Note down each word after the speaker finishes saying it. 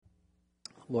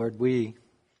Lord, we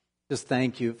just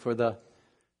thank you for the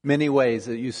many ways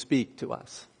that you speak to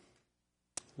us.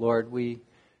 Lord, we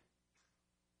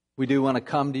do want to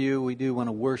come to you. We do want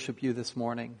to worship you this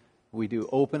morning. We do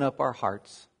open up our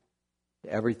hearts to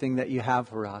everything that you have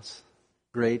for us.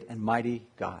 Great and mighty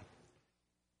God,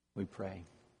 we pray.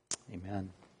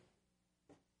 Amen.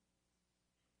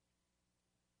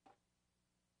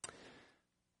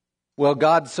 Well,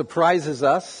 God surprises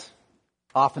us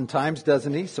oftentimes,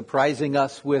 doesn't he? Surprising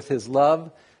us with his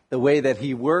love, the way that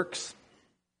he works.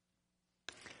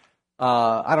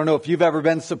 I don't know if you've ever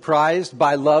been surprised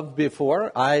by love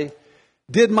before. I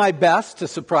did my best to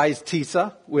surprise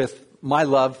Tisa with my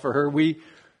love for her. We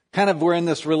kind of were in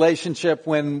this relationship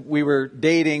when we were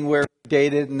dating, where we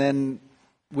dated and then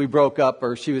we broke up,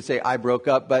 or she would say I broke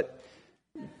up, but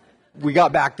we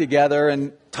got back together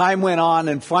and time went on,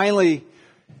 and finally,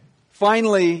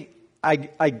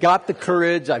 I got the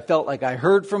courage. I felt like I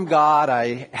heard from God.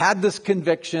 I had this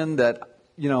conviction that,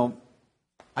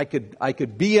 I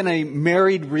could be in a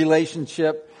married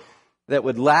relationship that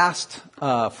would last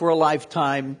for a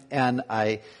lifetime. And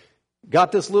I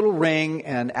got this little ring,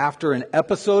 and after an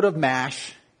episode of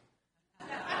MASH,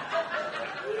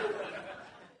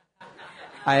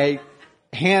 I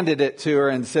handed it to her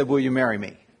and said, "Will you marry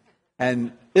me?"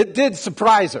 And it did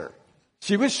surprise her.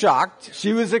 She was shocked.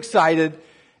 She was excited.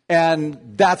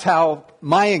 And that's how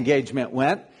my engagement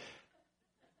went.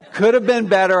 Could have been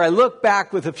better. I look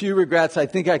back with a few regrets. I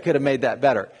think I could have made that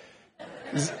better.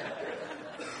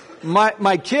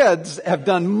 My kids have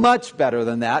done much better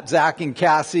than that. Zach and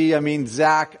Cassie.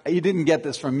 Zach, he didn't get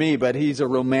this from me, but he's a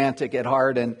romantic at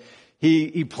heart. And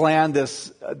he planned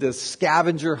this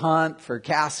scavenger hunt for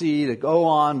Cassie to go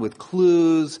on with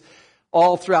clues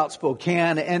all throughout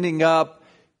Spokane, ending up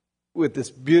with this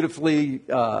beautifully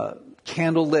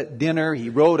candlelit dinner. He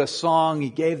wrote a song.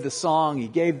 He gave the song. He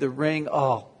gave the ring.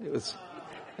 Oh, it was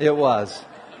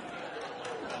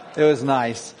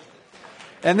nice.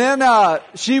 And then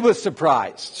she was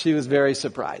surprised. She was very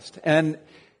surprised. And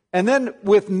then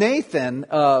with Nathan,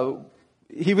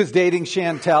 he was dating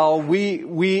Chantel.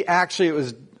 We actually, it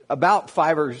was about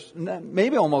 5 or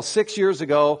maybe almost 6 years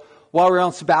ago, while we were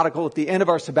on sabbatical. At the end of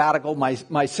our sabbatical,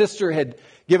 my sister had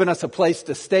given us a place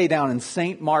to stay down in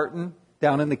St. Martin,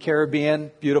 down in the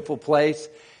Caribbean. Beautiful place.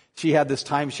 She had this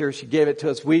timeshare. She gave it to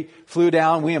us. We flew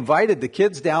down. We invited the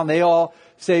kids down. They all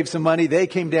saved some money. They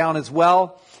came down as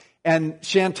well. And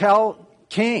Chantel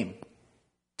came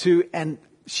and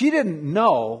she didn't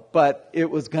know, but it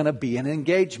was going to be an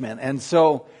engagement. And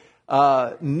so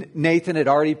Nathan had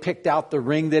already picked out the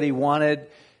ring that he wanted.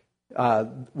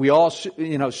 We all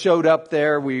showed up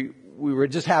there. We were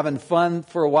just having fun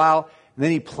for a while. And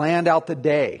then he planned out the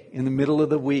day in the middle of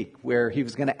the week where he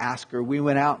was going to ask her. We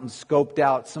went out and scoped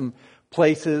out some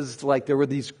places, like there were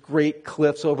these great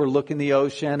cliffs overlooking the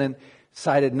ocean, and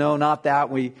decided, no, not that.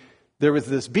 There was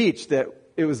this beach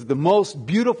it was the most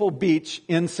beautiful beach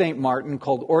in St. Martin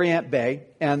called Orient Bay.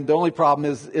 And the only problem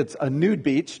is it's a nude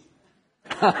beach.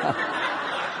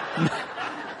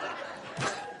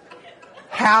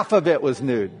 Half of it was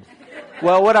nude.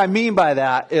 Well, what I mean by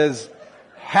that is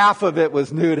half of it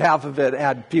was nude, half of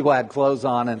it people had clothes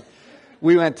on, and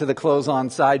we went to the clothes on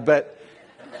side.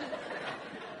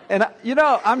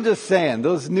 I'm just saying,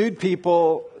 those nude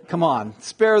people, come on,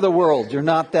 spare the world. You're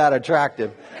not that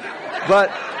attractive. But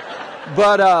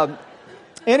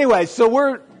anyway, so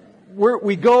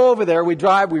we go over there, we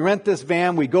drive, we rent this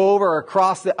van, we go over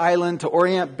across the island to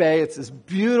Orient Bay. It's this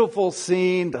beautiful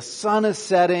scene. The sun is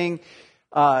setting.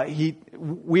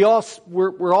 We're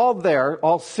all there.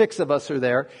 All 6 of us are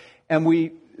there,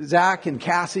 and Zach and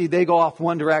Cassie, they go off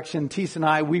one direction. Tisa and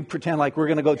I, we pretend like we're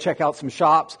going to go check out some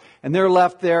shops, and they're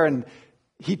left there. And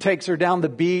he takes her down the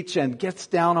beach and gets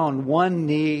down on one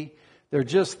knee. They're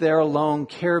just there alone.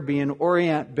 Caribbean,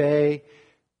 Orient Bay,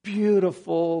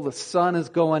 beautiful. The sun is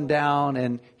going down,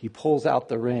 and he pulls out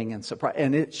the ring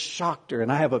and it shocked her. And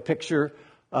I have a picture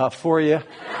for you.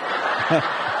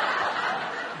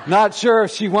 Not sure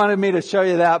if she wanted me to show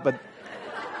you that, but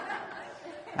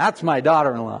that's my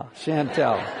daughter-in-law,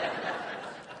 Chantel.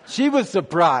 She was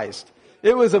surprised.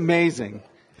 It was amazing.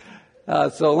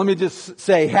 So let me just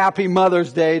say Happy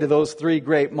Mother's Day to those 3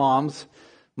 great moms,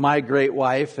 my great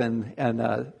wife and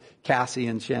Cassie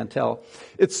and Chantel.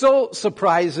 It's so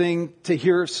surprising to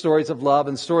hear stories of love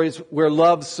and stories where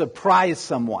love surprised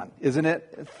someone. Isn't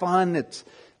it fun?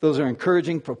 Those are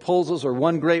encouraging proposals, or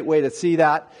one great way to see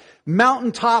that.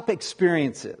 Mountaintop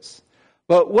experiences.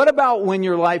 But what about when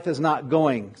your life is not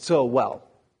going so well?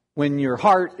 When your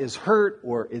heart is hurt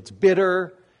or it's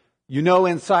bitter, you know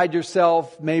inside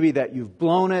yourself maybe that you've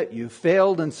blown it, you've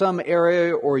failed in some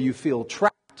area, or you feel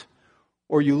trapped,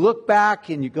 or you look back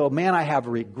and you go, man, I have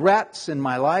regrets in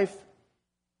my life,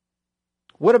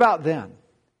 what about then?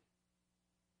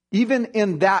 Even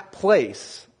in that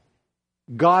place,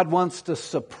 God wants to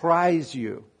surprise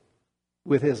you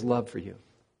with His love for you.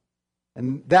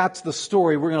 And that's the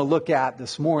story we're going to look at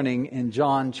this morning in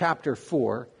John chapter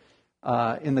 4,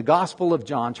 in the Gospel of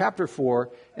John chapter 4.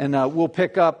 And we'll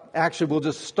pick up, actually we'll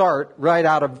just start right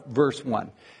out of verse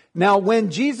 1. Now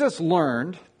when Jesus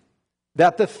learned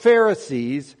that the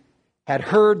Pharisees had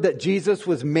heard that Jesus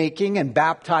was making and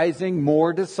baptizing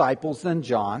more disciples than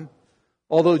John,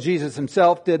 although Jesus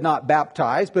himself did not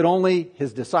baptize, but only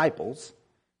his disciples,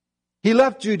 he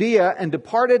left Judea and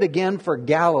departed again for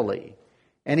Galilee,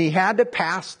 and he had to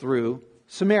pass through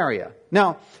Samaria.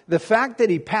 Now, the fact that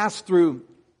he passed through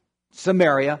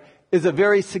Samaria is a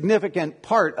very significant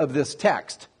part of this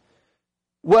text.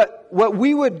 What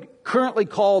we would currently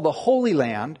call the Holy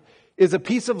Land is a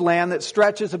piece of land that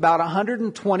stretches about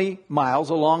 120 miles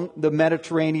along the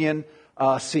Mediterranean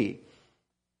Sea.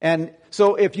 And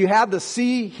so if you have the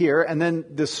sea here and then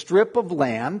the strip of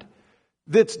land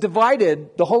that's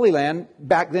divided, the Holy Land,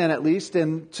 back then at least,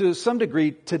 and to some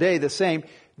degree today the same,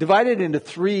 divided into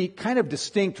three kind of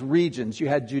distinct regions. You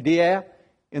had Judea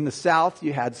in the south,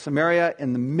 you had Samaria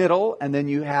in the middle, and then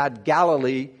you had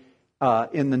Galilee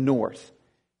in the north.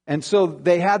 And so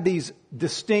they had these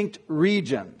distinct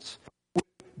regions,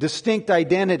 distinct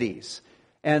identities,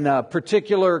 and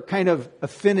particular kind of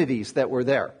affinities that were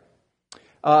there.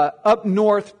 Up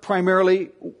north, primarily,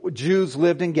 Jews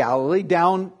lived in Galilee.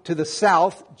 Down to the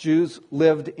south, Jews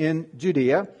lived in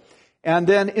Judea. And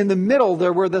then in the middle,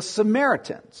 there were the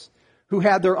Samaritans, who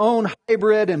had their own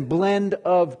hybrid and blend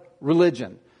of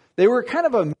religion. They were kind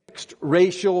of a mixed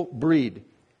racial breed.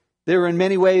 They were in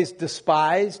many ways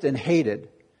despised and hated.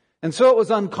 And so it was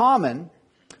uncommon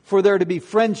for there to be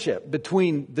friendship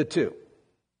between the two,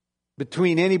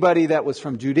 between anybody that was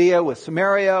from Judea with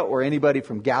Samaria or anybody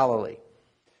from Galilee.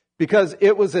 Because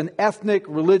it was an ethnic,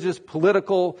 religious,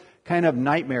 political kind of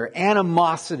nightmare.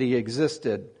 Animosity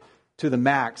existed to the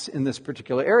max in this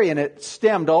particular area, and it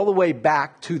stemmed all the way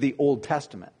back to the Old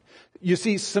Testament. You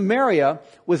see, Samaria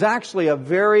was actually a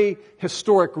very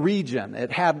historic region.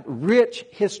 It had rich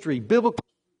history, biblical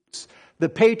roots. The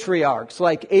patriarchs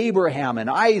like Abraham and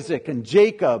Isaac and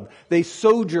Jacob, they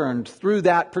sojourned through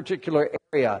that particular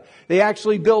area. They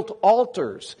actually built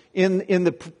altars in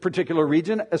the particular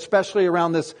region, especially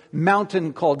around this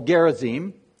mountain called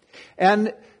Gerizim.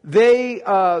 And they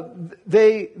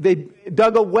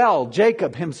dug a well.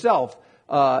 Jacob himself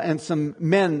and some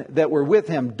men that were with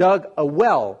him dug a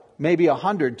well, maybe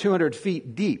 100, 200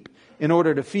 feet deep, in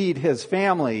order to feed his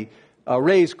family,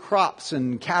 raise crops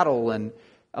and cattle and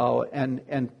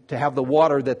to have the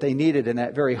water that they needed in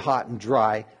that very hot and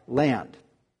dry land.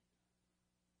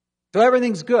 So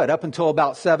everything's good up until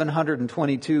about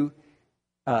 722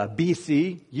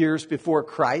 BC, years before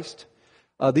Christ.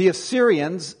 The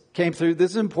Assyrians came through.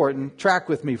 This is important. Track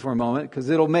with me for a moment because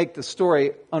it'll make the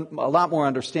story a lot more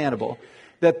understandable.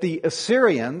 That the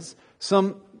Assyrians,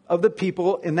 some of the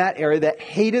people in that area that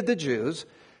hated the Jews,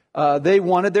 they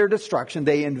wanted their destruction.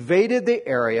 They invaded the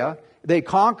area. They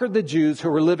conquered the Jews who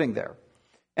were living there.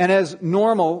 And as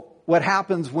normal, what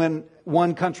happens when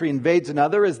one country invades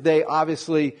another is they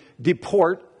obviously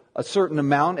deport a certain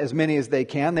amount, as many as they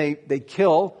can. They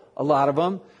kill a lot of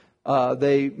them.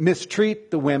 They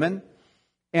mistreat the women.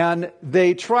 And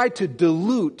they try to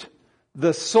dilute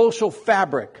the social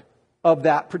fabric of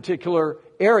that particular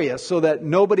area so that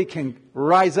nobody can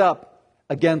rise up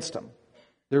against them.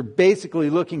 They're basically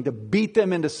looking to beat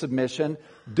them into submission,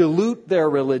 dilute their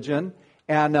religion,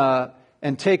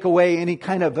 and take away any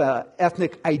kind of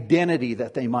ethnic identity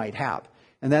that they might have.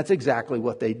 And that's exactly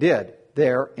what they did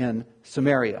there in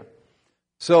Samaria.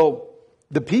 So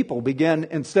the people begin,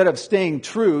 instead of staying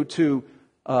true to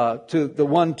the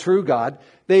one true God,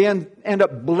 they end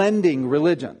up blending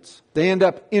religions. They end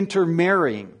up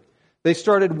intermarrying. They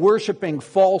started worshiping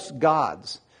false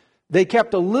gods. They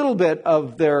kept a little bit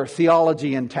of their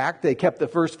theology intact. They kept the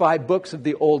first 5 books of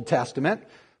the Old Testament,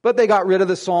 but they got rid of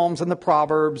the Psalms and the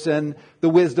Proverbs and the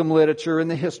wisdom literature and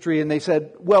the history, and they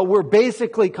said, well, we're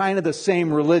basically kind of the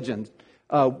same religion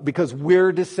because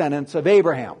we're descendants of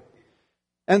Abraham.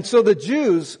 And so the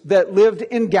Jews that lived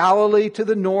in Galilee to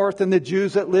the north and the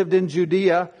Jews that lived in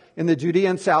Judea, in the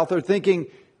Judean south, are thinking,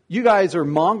 you guys are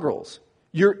mongrels.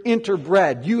 You're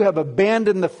interbred. You have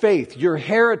abandoned the faith. You're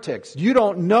heretics. You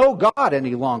don't know God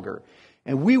any longer.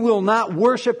 And we will not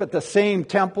worship at the same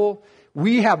temple.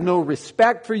 We have no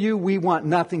respect for you. We want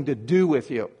nothing to do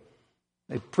with you.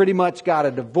 They pretty much got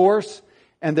a divorce,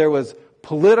 and there was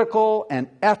political and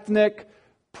ethnic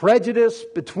prejudice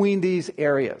between these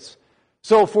areas.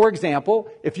 So, for example,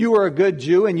 if you were a good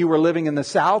Jew and you were living in the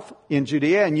south in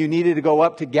Judea and you needed to go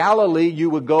up to Galilee, you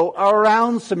would go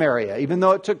around Samaria. Even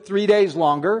though it took 3 days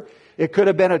longer, it could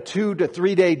have been a 2 to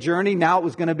 3 day journey. Now it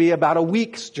was going to be about a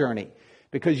week's journey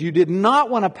because you did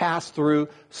not want to pass through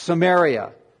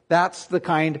Samaria. That's the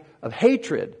kind of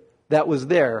hatred that was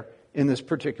there in this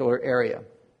particular area.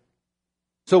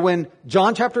 So when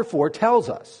John chapter 4 tells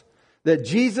us that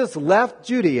Jesus left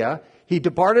Judea, he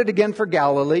departed again for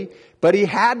Galilee, but he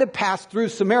had to pass through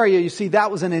Samaria. You see,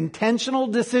 that was an intentional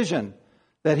decision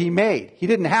that he made. He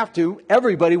didn't have to.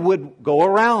 Everybody would go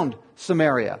around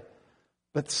Samaria.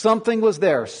 But something was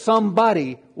there.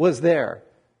 Somebody was there.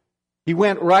 He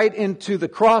went right into the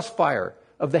crossfire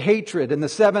of the hatred and the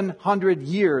 700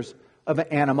 years of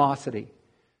animosity.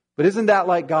 But isn't that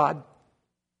like God?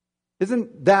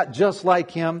 Isn't that just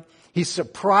like Him? He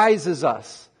surprises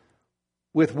us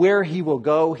with where He will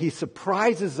go. He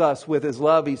surprises us with His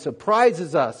love. He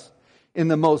surprises us in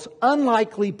the most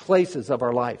unlikely places of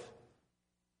our life.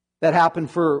 That happened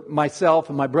for myself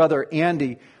and my brother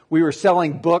Andy. We were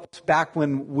selling books back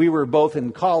when we were both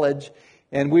in college,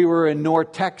 and we were in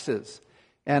North Texas.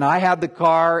 And I had the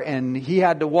car and he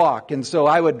had to walk. And so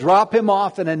I would drop him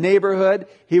off in a neighborhood.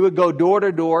 He would go door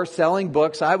to door selling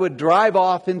books. I would drive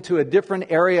off into a different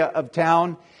area of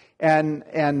town and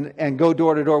go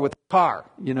door to door with the car,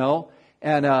 you know.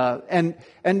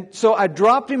 And so I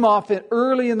dropped him off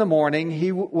early in the morning.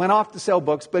 He went off to sell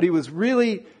books, but he was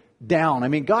really down. I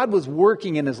mean, God was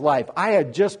working in his life. I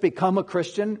had just become a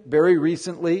Christian very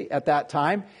recently at that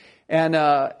time. And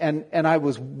I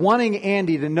was wanting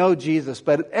Andy to know Jesus,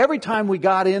 but every time we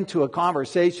got into a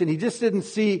conversation, he just didn't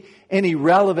see any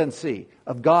relevancy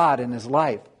of God in his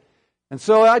life. And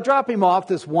so I drop him off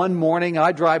this one morning.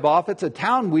 I drive off. It's a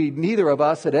town neither of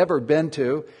us had ever been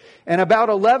to. And about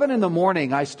 11 in the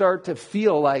morning, I start to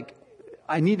feel like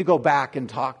I need to go back and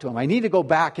talk to him. I need to go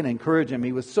back and encourage him.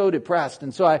 He was so depressed.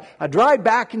 And so I drive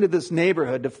back into this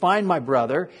neighborhood to find my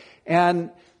brother, and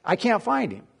I can't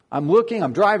find him.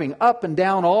 I'm driving up and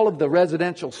down all of the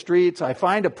residential streets. I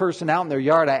find a person out in their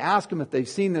yard. I ask them if they've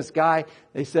seen this guy.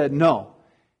 They said no.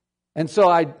 And so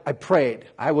I prayed.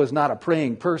 I was not a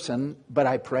praying person, but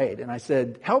I prayed. And I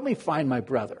said, help me find my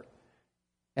brother.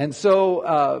 And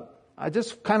so I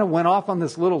just kind of went off on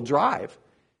this little drive.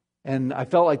 And I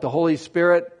felt like the Holy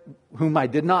Spirit, whom I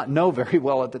did not know very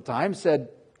well at the time, said,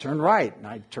 turn right. And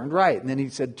I turned right. And then he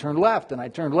said, turn left. And I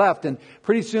turned left. And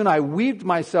pretty soon I weaved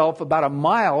myself about a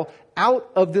mile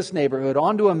out of this neighborhood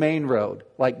onto a main road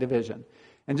like Division.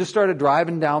 And just started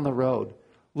driving down the road,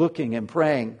 looking and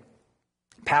praying,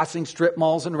 passing strip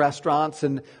malls and restaurants.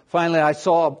 And finally I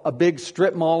saw a big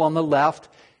strip mall on the left.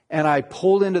 And I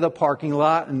pulled into the parking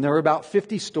lot. And there were about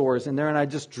 50 stores in there. And I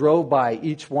just drove by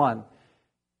each one.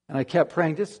 And I kept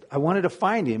praying. I wanted to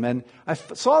find him. And I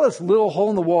saw this little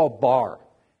hole-in-the-wall bar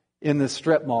in the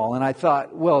strip mall. And I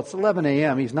thought, well, it's 11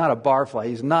 a.m. He's not a barfly.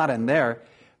 He's not in there.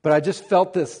 But I just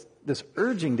felt this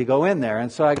urging to go in there.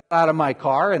 And so I got out of my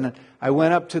car and I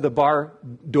went up to the bar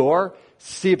door,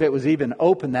 see if it was even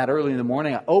open that early in the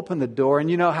morning. I opened the door. And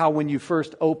you know how when you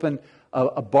first open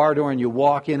a bar door and you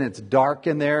walk in, it's dark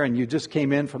in there and you just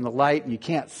came in from the light and you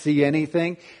can't see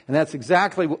anything. And that's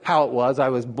exactly how it was. I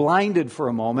was blinded for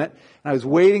a moment. And I was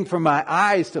waiting for my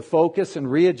eyes to focus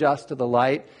and readjust to the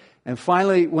light. And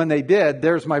finally, when they did,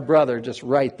 there's my brother just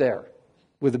right there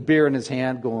with a beer in his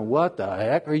hand going, what the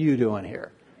heck are you doing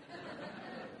here?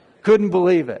 Couldn't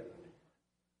believe it.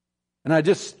 And I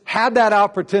just had that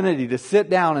opportunity to sit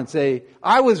down and say,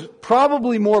 I was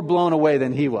probably more blown away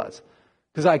than he was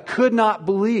because I could not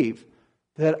believe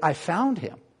that I found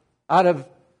him. Out of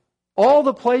all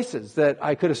the places that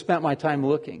I could have spent my time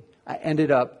looking, I ended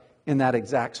up in that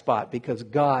exact spot because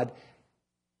God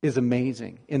is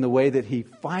amazing in the way that He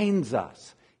finds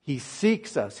us. He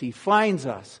seeks us. He finds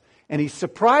us. And He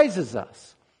surprises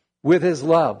us with His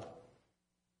love.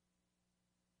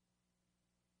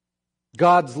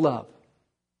 God's love.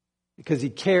 Because He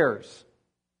cares.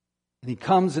 And He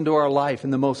comes into our life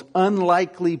in the most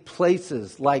unlikely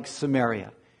places like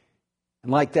Samaria.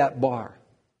 And like that bar.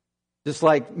 Just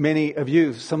like many of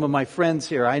you, some of my friends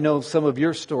here, I know some of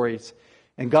your stories.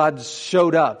 And God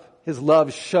showed up. His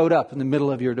love showed up in the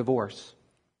middle of your divorce.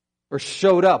 Or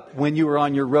showed up when you were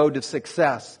on your road to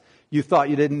success. You thought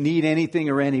you didn't need anything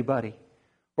or anybody.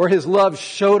 Or His love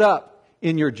showed up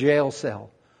in your jail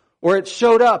cell. Or it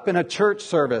showed up in a church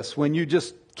service when you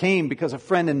just came because a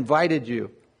friend invited you.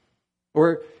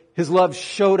 Or His love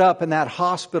showed up in that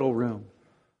hospital room.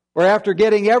 Or after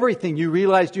getting everything, you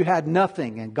realized you had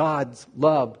nothing and God's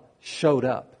love showed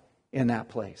up in that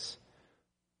place.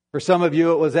 For some of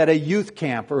you, it was at a youth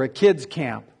camp or a kids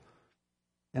camp.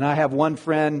 And I have one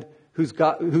friend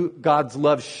who God's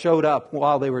love showed up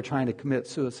while they were trying to commit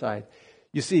suicide.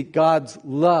 You see, God's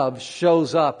love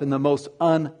shows up in the most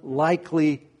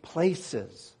unlikely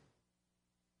places.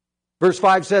 Verse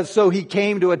 5 says, "So he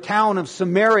came to a town of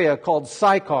Samaria called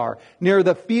Sychar, near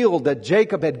the field that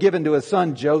Jacob had given to his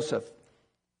son Joseph.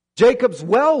 Jacob's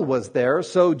well was there,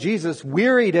 so Jesus,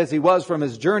 wearied as he was from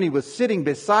his journey, was sitting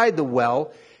beside the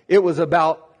well. It was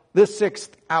about the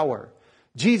 6th hour."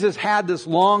 Jesus had this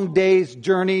long day's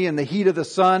journey in the heat of the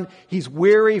sun. He's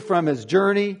weary from his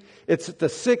journey. It's at the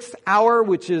 6th hour,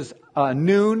 which is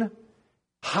noon,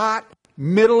 hot,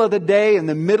 middle of the day in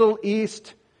the Middle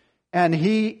East, and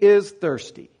he is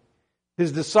thirsty.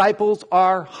 His disciples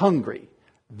are hungry.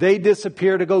 They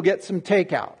disappear to go get some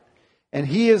takeout. And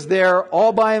he is there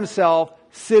all by himself,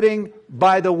 sitting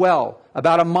by the well,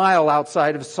 about a mile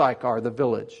outside of Sychar, the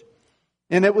village.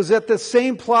 And it was at the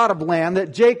same plot of land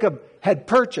that Jacob had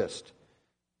purchased.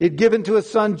 He'd given to his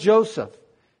son Joseph.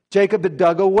 Jacob had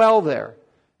dug a well there.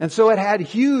 And so it had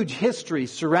huge history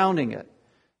surrounding it.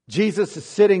 Jesus is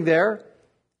sitting there,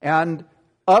 and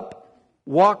up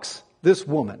walks this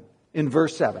woman in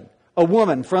verse 7. A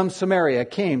woman from Samaria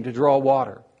came to draw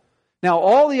water. Now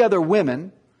all the other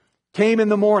women came in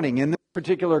the morning. In this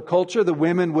particular culture, the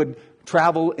women would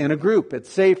travel in a group. It's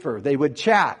safer. They would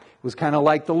chat. It was kind of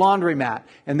like the laundromat.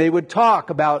 And they would talk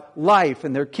about life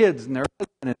and their kids and their husband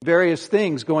and various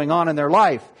things going on in their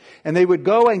life. And they would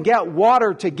go and get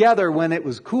water together when it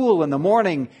was cool in the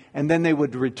morning, and then they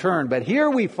would return. But here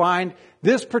we find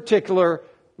this particular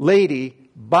lady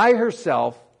by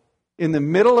herself in the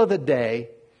middle of the day,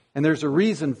 and there's a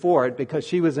reason for it, because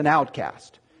she was an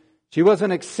outcast. She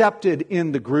wasn't accepted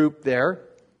in the group there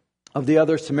of the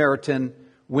other Samaritan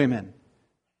women.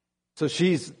 So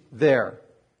she's there.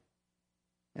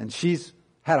 And she's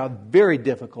had a very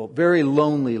difficult, very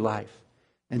lonely life.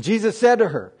 And Jesus said to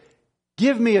her,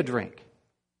 "Give me a drink."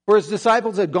 For his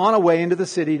disciples had gone away into the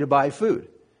city to buy food.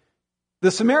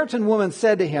 The Samaritan woman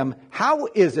said to him, "How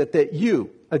is it that you,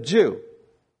 a Jew,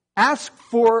 ask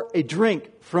for a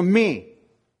drink from me,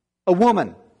 a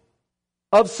woman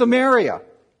of Samaria?"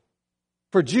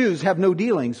 For Jews have no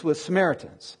dealings with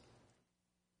Samaritans.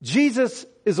 Jesus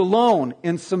is alone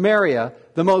in Samaria,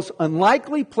 the most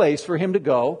unlikely place for him to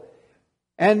go.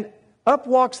 And up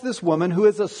walks this woman who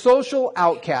is a social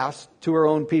outcast to her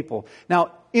own people.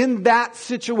 Now, in that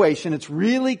situation, it's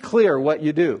really clear what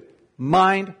you do.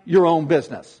 Mind your own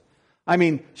business. I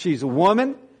mean, she's a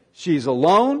woman, she's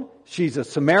alone, she's a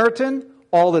Samaritan,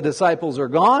 all the disciples are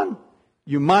gone.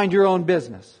 You mind your own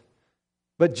business.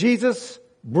 But Jesus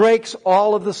breaks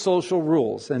all of the social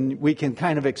rules, and we can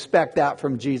kind of expect that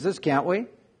from Jesus, can't we?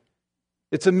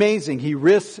 It's amazing. He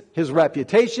risks his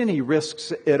reputation, he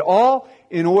risks it all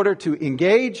in order to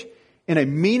engage in a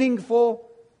meaningful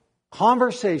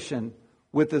conversation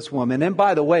with this woman. And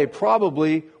by the way,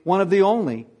 probably one of the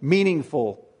only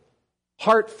meaningful,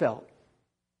 heartfelt,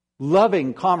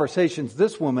 loving conversations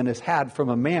this woman has had from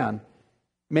a man,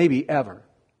 maybe ever.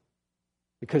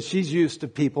 Because she's used to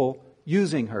people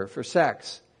using her for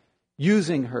sex,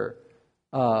 using her,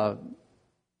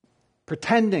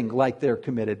 pretending like they're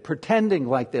committed, pretending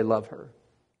like they love her.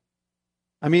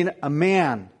 I mean, a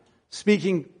man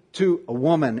speaking to a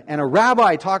woman, and a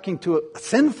rabbi talking to a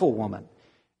sinful woman,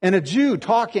 and a Jew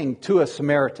talking to a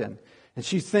Samaritan. And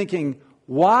she's thinking,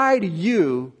 why do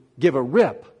you give a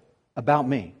rip about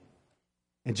me?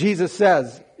 And Jesus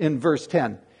says in verse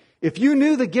 10, "If you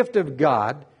knew the gift of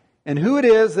God, and who it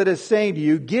is that is saying to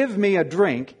you, 'Give me a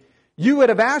drink,' you would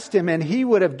have asked him, and he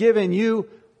would have given you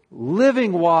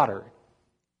living water."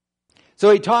 So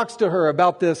he talks to her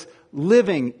about this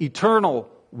living,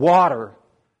 eternal water.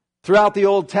 Throughout the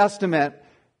Old Testament,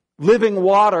 living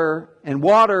water, and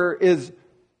water is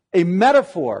a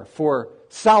metaphor for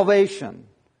salvation,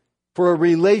 for a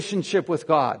relationship with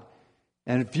God.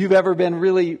 And if you've ever been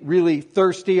really, really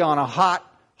thirsty on a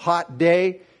hot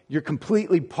day, you're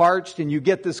completely parched and you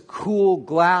get this cool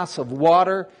glass of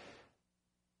water,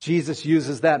 Jesus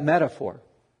uses that metaphor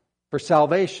for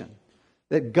salvation.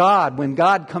 That God, when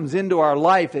God comes into our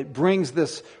life, it brings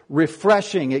this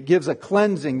refreshing, it gives a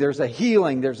cleansing, there's a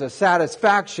healing, there's a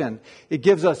satisfaction, it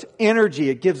gives us energy,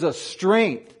 it gives us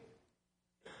strength.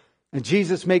 And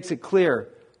Jesus makes it clear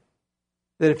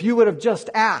that if you would have just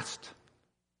asked,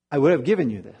 I would have given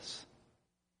you this.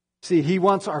 See, He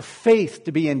wants our faith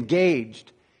to be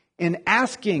engaged in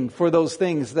asking for those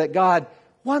things that God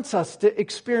wants us to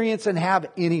experience and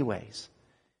have anyways.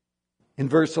 In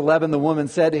verse 11, the woman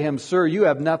said to him, "Sir, you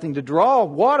have nothing to draw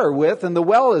water with, and the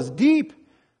well is deep.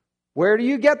 Where do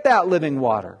you get that living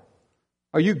water?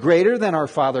 Are you greater than our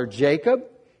father Jacob?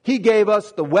 He gave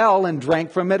us the well and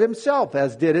drank from it himself,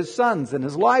 as did his sons and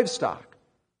his livestock.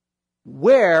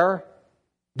 Where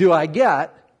do I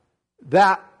get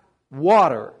that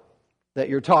water that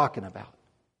you're talking about?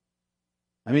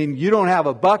 I mean, you don't have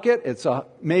a bucket. It's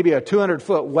maybe a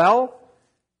 200-foot well.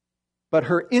 But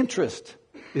her interest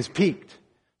is piqued.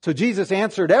 So Jesus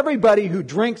answered, everybody who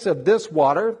drinks of this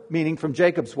water, meaning from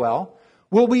Jacob's well,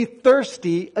 will be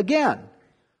thirsty again.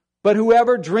 But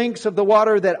whoever drinks of the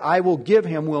water that I will give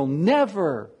him will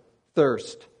never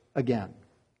thirst again.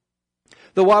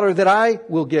 The water that I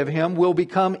will give him will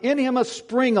become in him a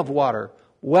spring of water,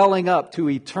 welling up to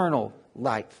eternal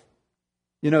life.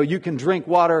 You know, you can drink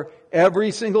water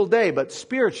every single day, but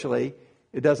spiritually,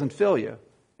 it doesn't fill you.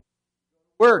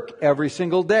 Work every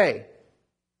single day,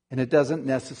 and it doesn't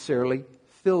necessarily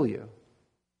fill you.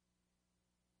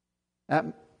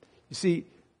 You see,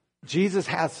 Jesus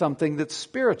has something that's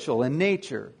spiritual in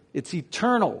nature. It's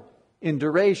eternal in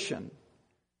duration.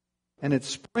 And it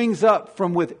springs up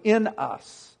from within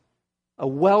us, a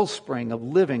wellspring of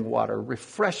living water,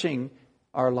 refreshing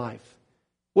our life.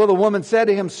 Well, the woman said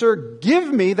to him, Sir,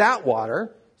 give me that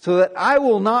water so that I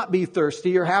will not be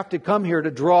thirsty or have to come here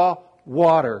to draw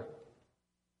water.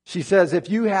 She says, if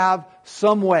you have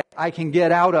some way I can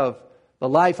get out of the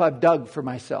life I've dug for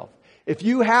myself, if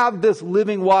you have this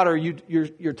living water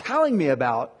you're telling me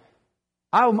about,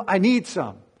 I need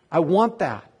some. I want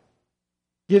that.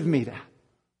 Give me that.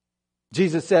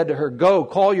 Jesus said to her, go,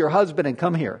 call your husband and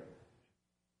come here.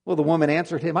 Well, the woman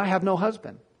answered him, I have no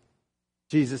husband.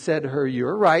 Jesus said to her,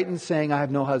 you're right in saying I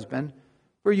have no husband,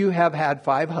 for you have had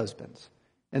 5 husbands,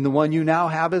 and the one you now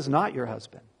have is not your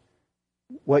husband.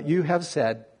 What you have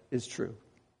said is true.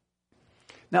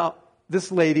 Now,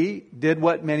 this lady did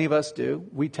what many of us do.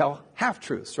 We tell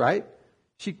half-truths, right?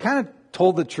 She kind of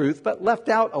told the truth, but left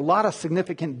out a lot of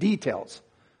significant details.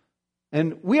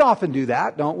 And we often do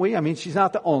that, don't we? I mean, she's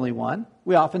not the only one.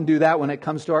 We often do that when it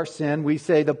comes to our sin. We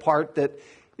say the part that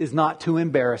is not too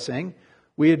embarrassing.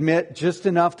 We admit just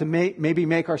enough to maybe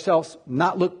make ourselves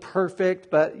not look perfect,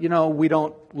 but, we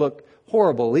don't look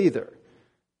horrible either.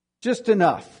 Just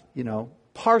enough,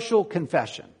 partial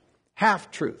confession,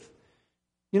 half-truth.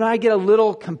 I get a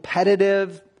little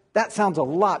competitive. That sounds a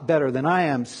lot better than I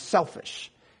am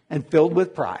selfish and filled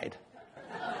with pride.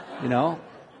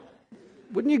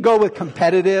 Wouldn't you go with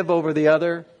competitive over the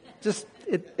other?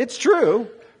 It's true.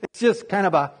 It's just kind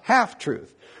of a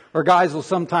half-truth. Or guys will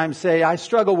sometimes say, I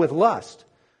struggle with lust.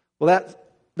 Well, that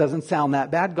doesn't sound that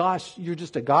bad. Gosh, you're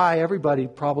just a guy. Everybody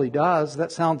probably does.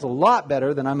 That sounds a lot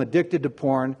better than I'm addicted to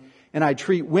porn and I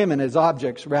treat women as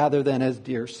objects rather than as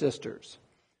dear sisters.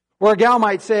 Or a gal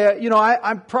might say,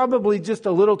 I'm probably just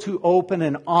a little too open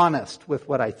and honest with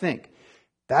what I think.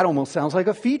 That almost sounds like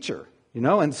a feature,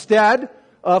 Instead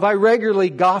of I regularly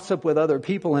gossip with other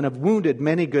people and have wounded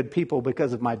many good people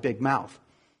because of my big mouth.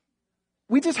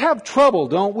 We just have trouble,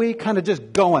 don't we? Kind of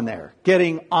just going there,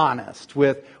 getting honest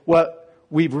with what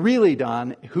we've really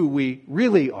done, who we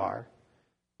really are.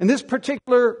 In this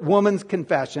particular woman's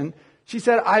confession, she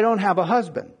said, I don't have a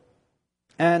husband.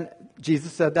 And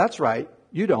Jesus said, that's right.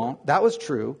 You don't. That was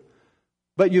true.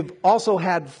 But you've also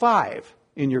had 5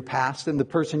 in your past, and the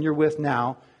person you're with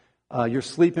now, you're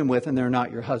sleeping with, and they're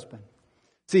not your husband.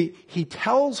 See, he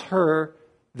tells her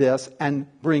this and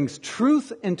brings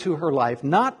truth into her life,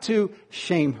 not to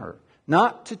shame her,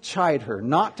 not to chide her,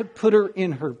 not to put her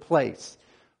in her place,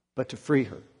 but to free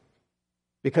her.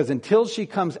 Because until she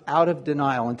comes out of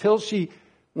denial, until she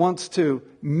wants to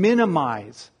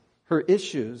minimize her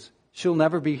issues, she'll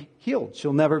never be healed.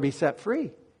 She'll never be set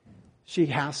free. She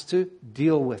has to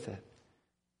deal with it.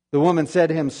 The woman said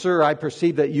to him, Sir, I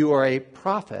perceive that you are a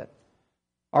prophet.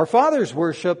 Our fathers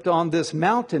worshipped on this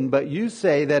mountain, but you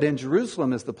say that in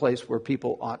Jerusalem is the place where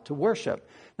people ought to worship.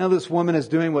 Now this woman is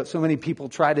doing what so many people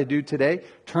try to do today,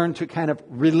 turn to kind of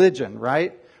religion,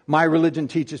 right? My religion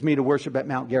teaches me to worship at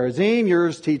Mount Gerizim.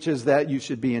 Yours teaches that you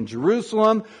should be in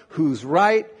Jerusalem. Who's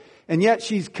right? And yet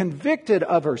she's convicted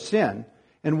of her sin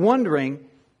and wondering,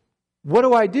 what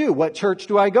do I do? What church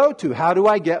do I go to? How do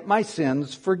I get my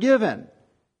sins forgiven?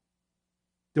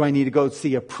 Do I need to go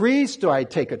see a priest? Do I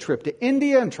take a trip to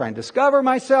India and try and discover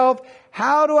myself?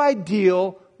 How do I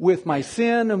deal with my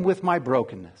sin and with my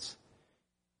brokenness?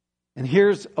 And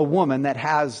here's a woman that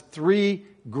has 3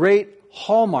 great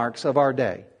hallmarks of our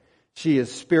day. She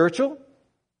is spiritual,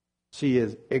 she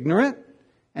is ignorant,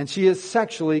 and she is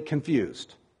sexually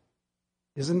confused.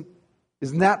 Isn't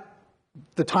that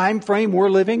the time frame we're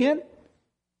living in?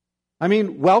 I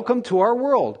mean, welcome to our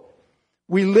world.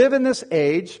 We live in this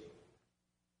age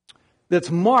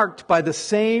that's marked by the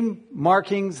same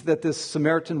markings that this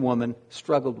Samaritan woman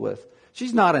struggled with.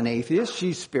 She's not an atheist.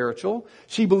 She's spiritual.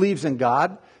 She believes in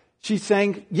God. She's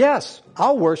saying, yes,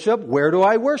 I'll worship. Where do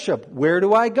I worship? Where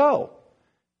do I go?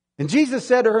 And Jesus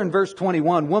said to her in verse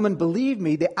 21, "Woman, believe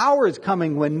me, the hour is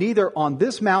coming when neither on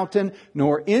this mountain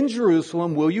nor in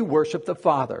Jerusalem will you worship the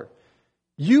Father.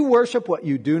 You worship what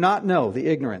you do not know," the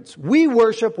ignorance. "We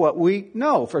worship what we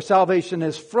know, for salvation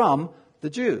is from the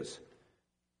Jews."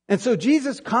 And so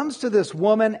Jesus comes to this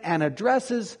woman and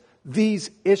addresses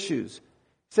these issues.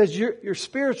 He says, you're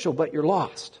spiritual, but you're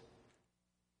lost.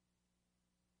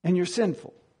 And you're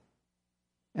sinful.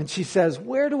 And she says,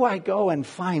 "Where do I go and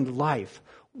find life?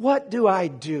 What do I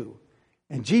do?"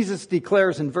 And Jesus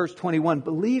declares in verse 21,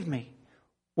 "Believe me,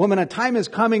 woman, a time is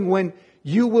coming when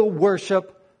you will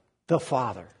worship the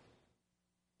Father."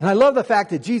 And I love the fact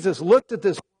that Jesus looked at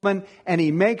this woman and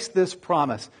he makes this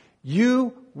promise.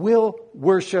 You will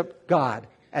worship God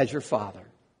as your Father.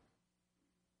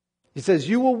 He says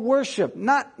you will worship,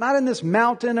 not in this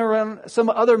mountain or on some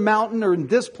other mountain or in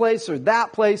this place or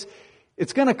that place.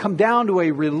 It's going to come down to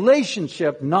a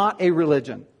relationship, not a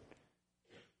religion.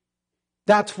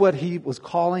 That's what he was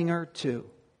calling her to.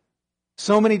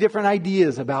 So many different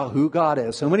ideas about who God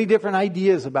is. So many different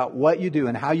ideas about what you do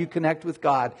and how you connect with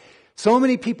God. So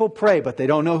many people pray, but they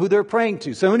don't know who they're praying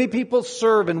to. So many people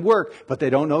serve and work, but they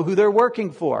don't know who they're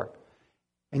working for.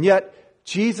 And yet,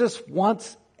 Jesus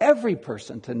wants every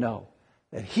person to know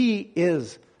that He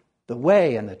is the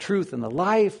way and the truth and the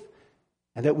life,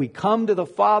 and that we come to the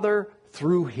Father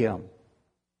through Him.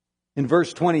 In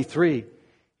verse 23,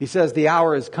 He says, "The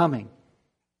hour is coming,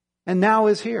 and now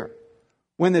is here,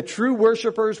 when the true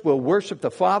worshipers will worship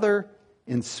the Father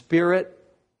in spirit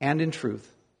and in truth.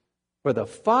 For the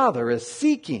Father is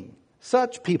seeking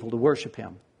such people to worship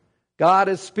Him. God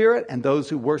is spirit, and those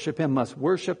who worship Him must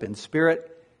worship in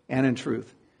spirit and in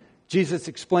truth." Jesus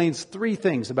explains three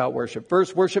things about worship.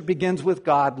 First, worship begins with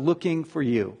God looking for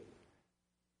you.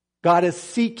 God is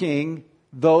seeking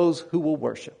those who will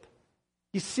worship.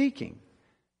 He's seeking.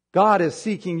 God is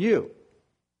seeking you.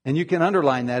 And you can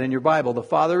underline that in your Bible. The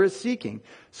Father is seeking,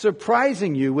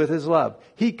 surprising you with His love.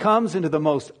 He comes into the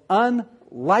most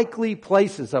unlikely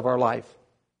places of our life.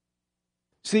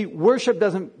 See, worship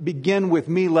doesn't begin with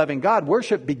me loving God.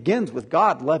 Worship begins with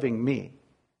God loving me.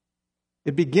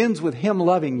 It begins with Him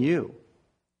loving you.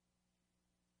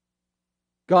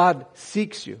 God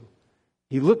seeks you.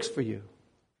 He looks for you.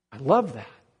 I love that.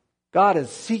 God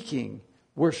is seeking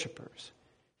worshipers.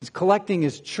 He's collecting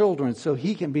His children so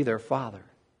He can be their Father.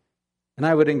 And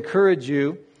I would encourage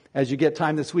you, as you get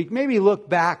time this week, maybe look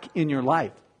back in your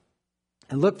life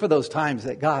and look for those times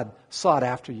that God sought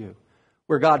after you,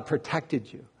 where God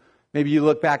protected you. Maybe you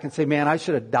look back and say, man, I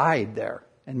should have died there,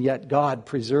 and yet God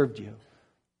preserved you.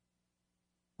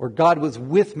 Or God was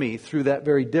with me through that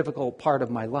very difficult part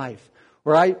of my life.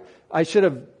 Or I should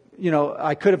have,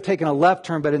 I could have taken a left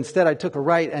turn, but instead I took a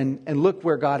right, and look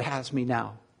where God has me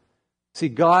now. See,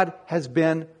 God has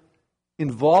been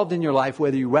involved in your life,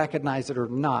 whether you recognize it or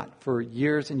not, for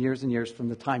years and years and years from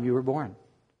the time you were born.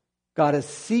 God is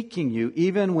seeking you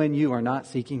even when you are not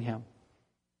seeking Him.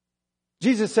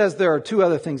 Jesus says there are two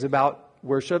other things about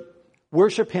worship.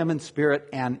 Worship Him in spirit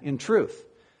and in truth.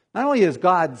 Not only is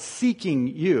God seeking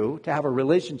you to have a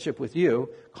relationship with you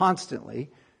constantly,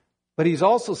 but He's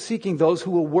also seeking those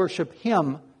who will worship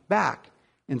Him back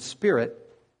in spirit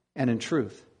and in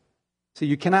truth. So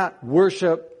you cannot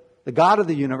worship the God of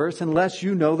the universe unless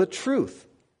you know the truth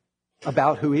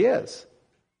about who He is.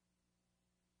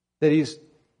 That He's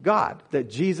God, that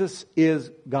Jesus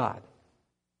is God.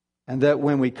 And that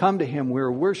when we come to Him,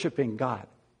 we're worshiping God.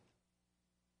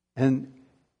 And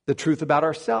the truth about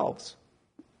ourselves.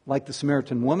 Like the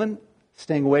Samaritan woman,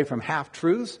 staying away from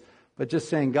half-truths, but just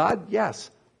saying, God,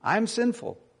 yes, I'm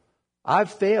sinful.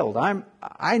 I've failed.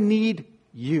 I need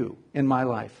You in my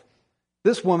life.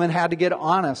 This woman had to get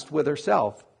honest with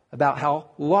herself about how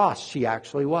lost she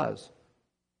actually was.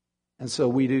 And so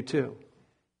we do too.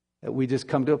 That we just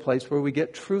come to a place where we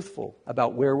get truthful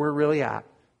about where we're really at.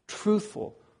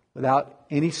 Truthful, without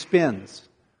any spins,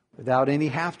 without any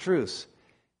half-truths.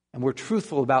 And we're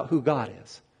truthful about who God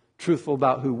is. Truthful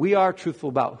about who we are, truthful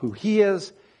about who He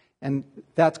is. And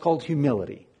that's called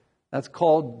humility. That's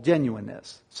called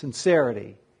genuineness,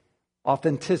 sincerity,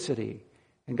 authenticity.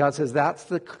 And God says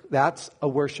that's a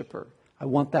worshiper. I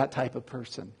want that type of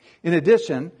person. In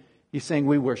addition, He's saying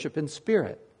we worship in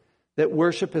spirit. That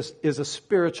worship is a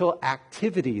spiritual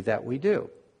activity that we do.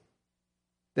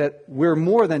 That we're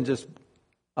more than just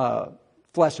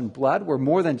flesh and blood. We're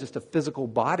more than just a physical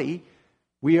body.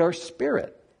 We are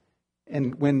spirit.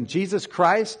 And when Jesus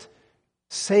Christ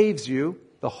saves you,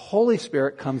 the Holy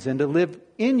Spirit comes in to live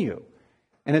in you.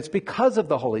 And it's because of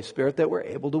the Holy Spirit that we're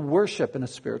able to worship in a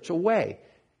spiritual way.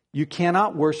 You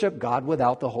cannot worship God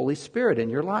without the Holy Spirit in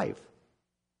your life.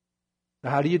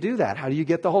 How do you do that? How do you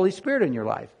get the Holy Spirit in your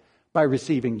life? By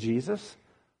receiving Jesus,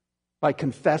 by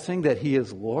confessing that He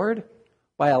is Lord,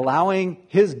 by allowing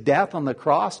His death on the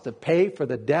cross to pay for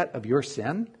the debt of your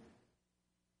sin.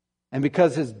 And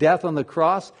because His death on the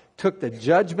cross took the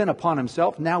judgment upon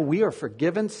Himself, now we are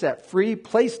forgiven, set free,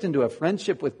 placed into a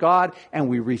friendship with God, and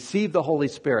we receive the Holy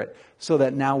Spirit so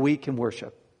that now we can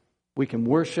worship. We can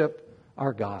worship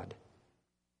our God.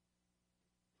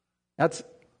 That's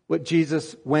what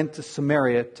Jesus went to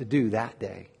Samaria to do that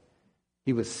day.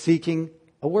 He was seeking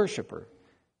a worshiper.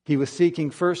 He was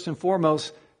seeking first and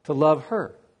foremost to love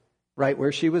her right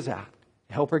where she was at.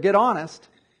 Help her get honest,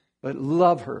 but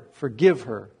love her, forgive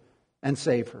her, and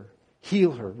save her.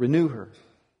 Heal her, renew her,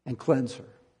 and cleanse her.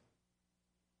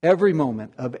 Every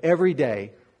moment of every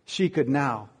day, she could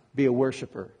now be a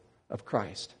worshiper of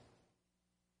Christ.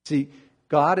 See,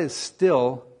 God is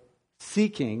still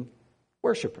seeking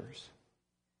worshipers.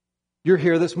 You're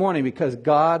here this morning because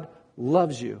God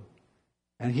loves you,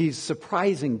 and He's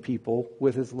surprising people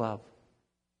with His love.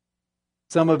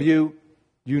 Some of you,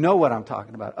 you know what I'm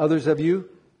talking about. Others of you,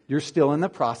 you're still in the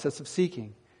process of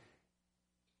seeking.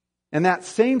 And that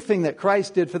same thing that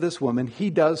Christ did for this woman, He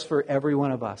does for every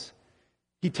one of us.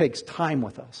 He takes time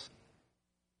with us.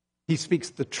 He speaks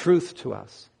the truth to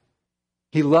us.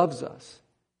 He loves us.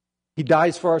 He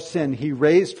dies for our sin. He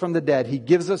raised from the dead. He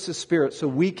gives us His Spirit so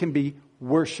we can be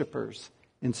worshipers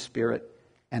in spirit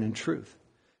and in truth.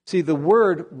 See, the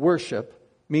word worship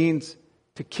means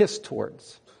to kiss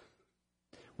towards.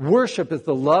 Worship is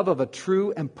the love of a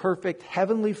true and perfect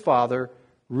Heavenly Father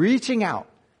reaching out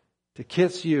to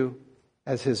kiss you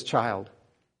as His child.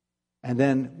 And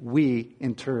then we,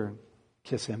 in turn,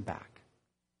 kiss Him back.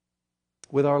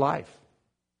 With our life,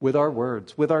 with our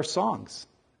words, with our songs,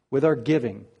 with our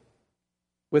giving,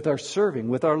 with our serving,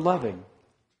 with our loving.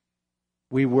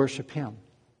 We worship Him.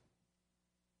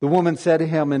 The woman said to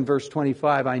Him in verse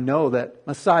 25, I know that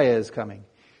Messiah is coming.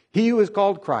 He who is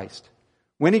called Christ.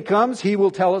 When He comes, He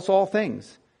will tell us all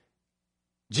things.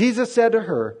 Jesus said to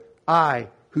her, I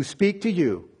who speak to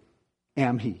you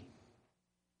am He.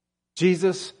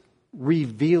 Jesus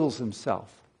reveals Himself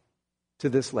to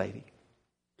this lady,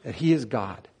 that He is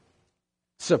God.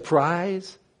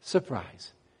 Surprise,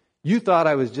 surprise. You thought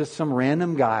I was just some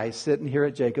random guy sitting here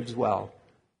at Jacob's Well.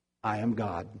 I am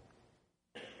God.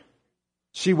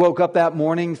 She woke up that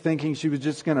morning thinking she was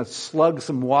just going to slug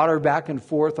some water back and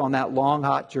forth on that long,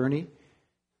 hot journey.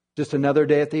 Just another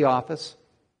day at the office.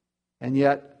 And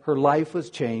yet her life was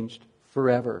changed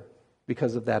forever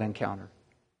because of that encounter.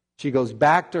 She goes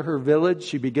back to her village.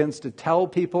 She begins to tell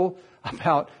people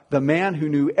about the man who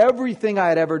knew everything I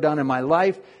had ever done in my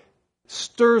life,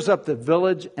 stirs up the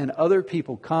village, and other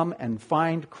people come and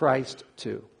find Christ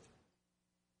too.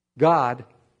 God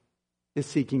is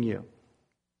seeking you.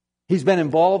 He's been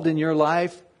involved in your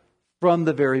life from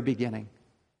the very beginning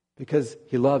because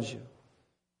He loves you.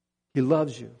 He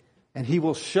loves you. And He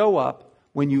will show up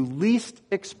when you least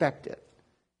expect it,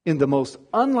 in the most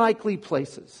unlikely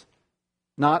places.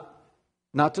 Not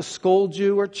to scold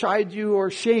you or chide you or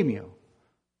shame you,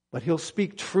 but He'll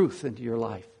speak truth into your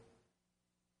life.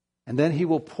 And then He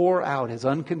will pour out His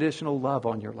unconditional love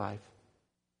on your life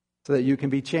so that you can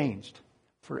be changed,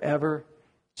 forever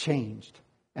changed,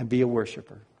 and be a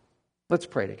worshiper. Let's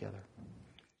pray together.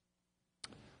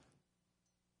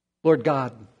 Lord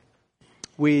God,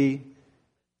 we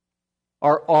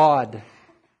are awed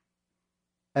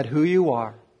at who You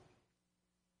are,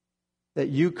 that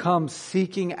You come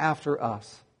seeking after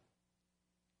us,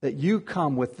 that You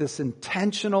come with this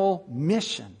intentional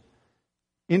mission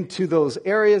into those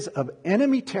areas of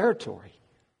enemy territory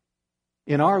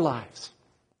in our lives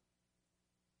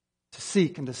to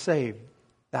seek and to save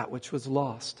that which was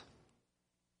lost.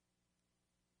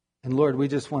 And Lord, we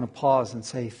just want to pause and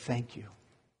say thank You.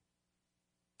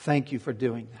 Thank You for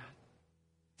doing that.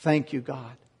 Thank You,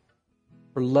 God,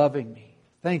 for loving me.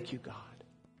 Thank You, God,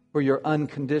 for Your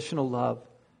unconditional love,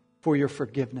 for Your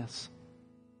forgiveness,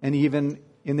 and even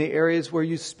in the areas where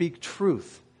You speak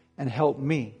truth and help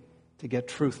me to get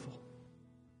truthful.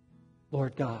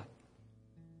 Lord God,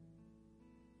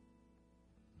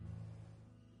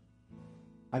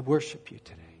 I worship You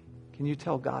today. Can you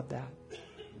tell God that?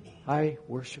 I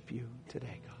worship You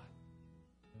today,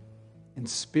 God, in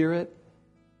spirit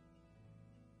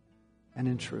and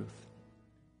in truth.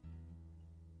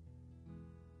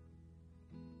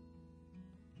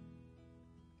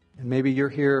 And maybe you're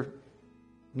here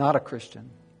not a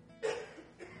Christian.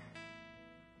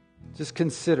 Just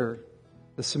consider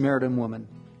the Samaritan woman.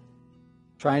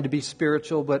 trying to be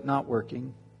spiritual but not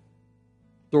working,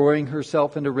 throwing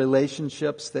herself into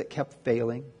relationships that kept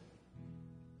failing,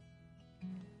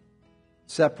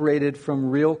 separated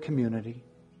from real community.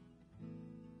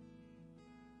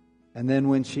 And then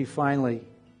when she finally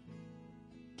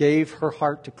gave her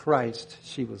heart to Christ,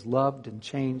 she was loved and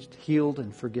changed, healed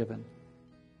and forgiven.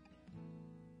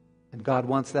 And God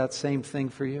wants that same thing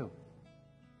for you.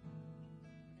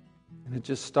 And it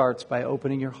just starts by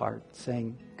opening your heart,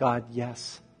 saying, God,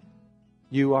 yes,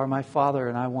 you are my Father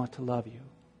and I want to love you.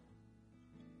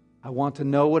 I want to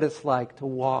know what it's like to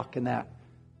walk in that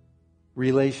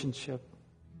relationship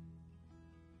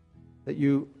that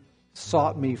you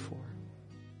sought me for.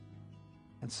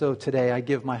 And so today I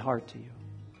give my heart to you.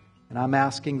 And I'm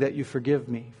asking that you forgive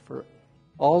me for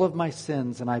all of my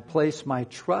sins. And I place my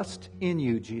trust in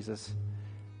you, Jesus,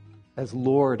 as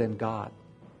Lord and God,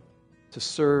 to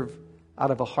serve out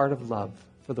of a heart of love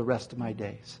for the rest of my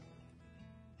days.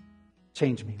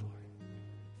 Change me, Lord.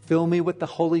 Fill me with the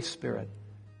Holy Spirit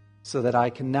so that I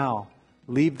can now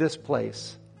leave this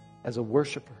place as a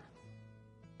worshiper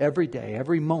every day,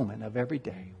 every moment of every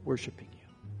day, worshiping you.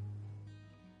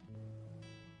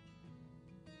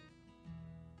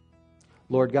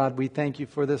 Lord God, we thank you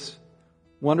for this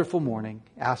wonderful morning.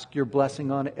 Ask your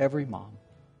blessing on every mom.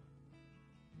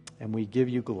 And we give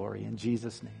you glory in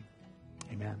Jesus' name.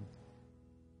 Amen.